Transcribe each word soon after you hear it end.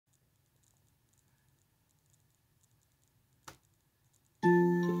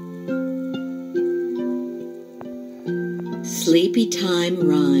Sleepytime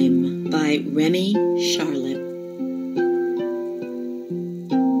Rhyme by Remy Charlip.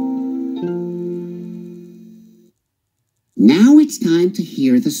 Now it's time to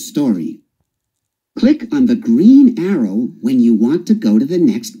hear the story. Click on the green arrow when you want to go to the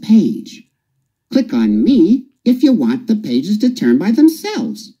next page. Click on me if you want the pages to turn by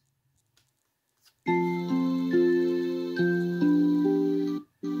themselves.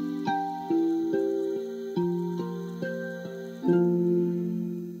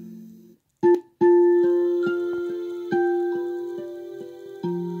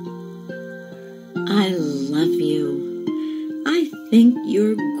 I love you. I think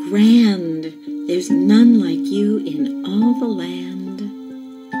you're grand. There's none like you in all the land.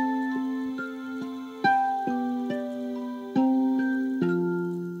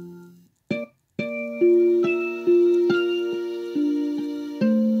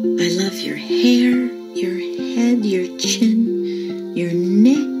 I love your hair, your head, your chin, your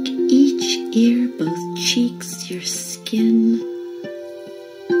neck, each ear, both cheeks, your skin.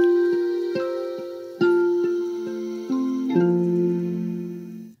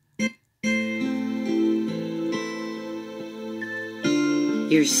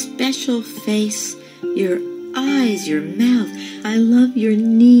 Your special face, your eyes, your mouth. I love your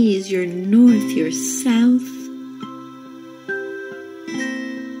knees, your north, your south.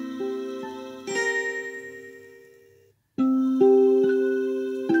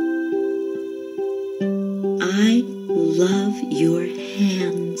 I love your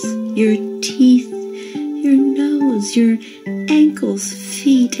hands, your teeth, your nose, your ankles,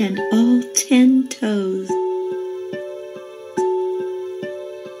 feet, and all 10 toes.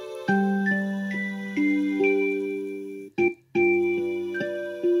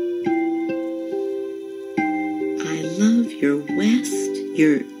 I love your west,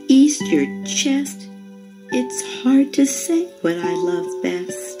 your east, your chest. It's hard to say what I love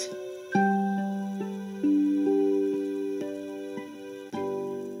best.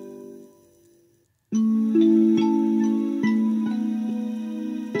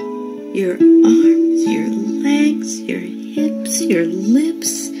 Your arms, your legs, your hips, your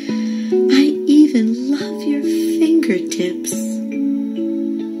lips. I even love your fingertips.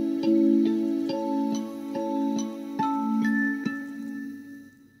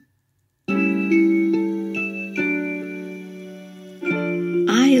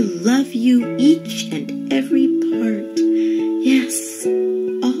 I love you each and every part. Yes,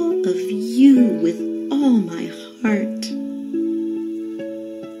 all of you with all my heart.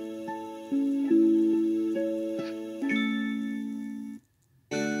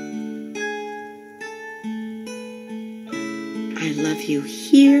 I love you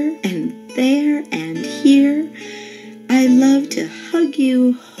here and there and here. I love to hug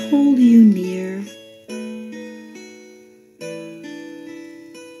you, hold you near.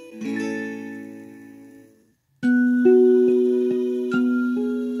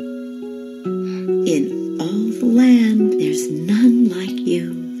 In all the land, there's none like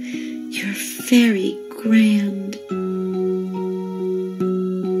you. You're very grand.